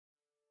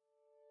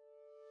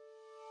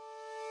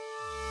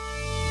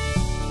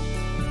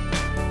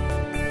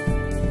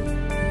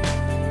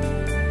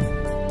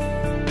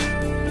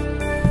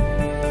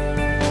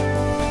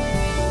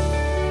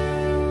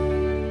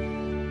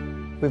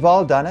We've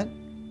all done it.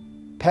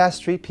 Past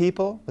street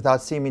people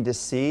without seeming to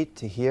see,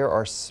 to hear,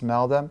 or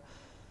smell them.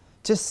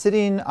 Just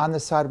sitting on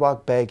the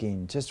sidewalk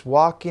begging, just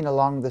walking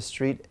along the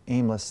street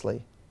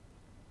aimlessly.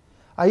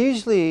 I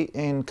usually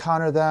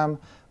encounter them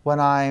when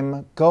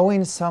I'm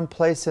going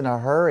someplace in a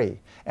hurry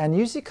and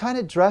usually kind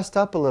of dressed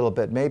up a little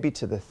bit, maybe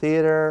to the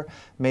theater,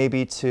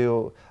 maybe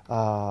to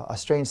a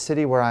strange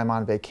city where I'm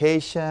on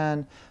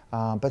vacation,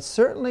 but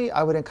certainly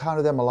I would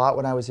encounter them a lot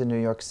when I was in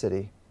New York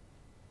City.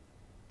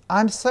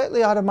 I'm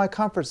slightly out of my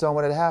comfort zone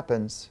when it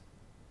happens.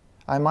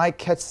 I might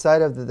catch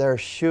sight of their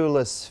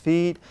shoeless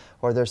feet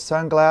or their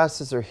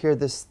sunglasses or hear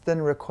this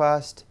thin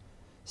request,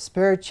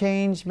 "Spare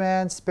change,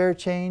 man, spare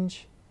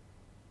change."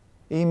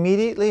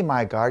 Immediately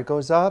my guard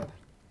goes up.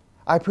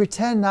 I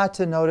pretend not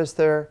to notice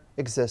their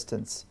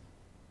existence,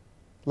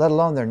 let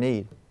alone their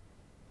need.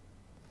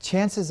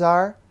 Chances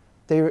are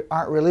they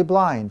aren't really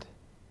blind.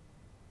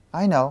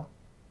 I know.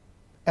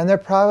 And they're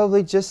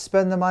probably just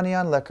spend the money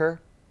on liquor.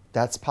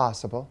 That's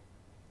possible.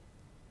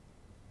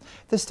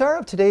 The star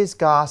of today's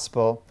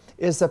gospel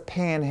is the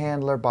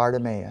panhandler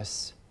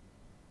Bartimaeus.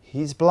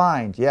 He's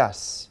blind,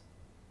 yes,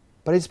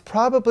 but he's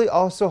probably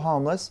also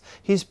homeless.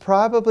 He's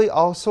probably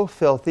also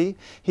filthy.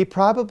 He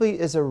probably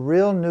is a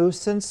real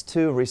nuisance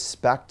to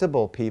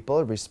respectable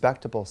people,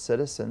 respectable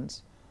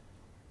citizens.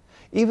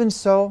 Even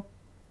so,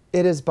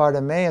 it is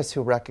Bartimaeus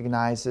who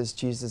recognizes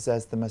Jesus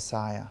as the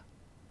Messiah,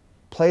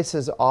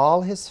 places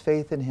all his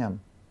faith in him,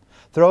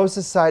 throws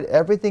aside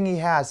everything he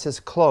has,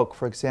 his cloak,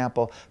 for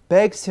example,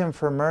 begs him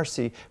for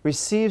mercy,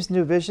 receives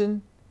new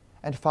vision,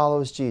 and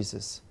follows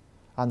Jesus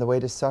on the way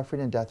to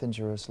suffering and death in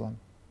Jerusalem.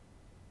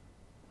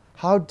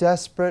 How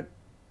desperate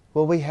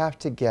will we have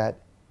to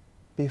get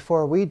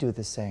before we do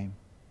the same?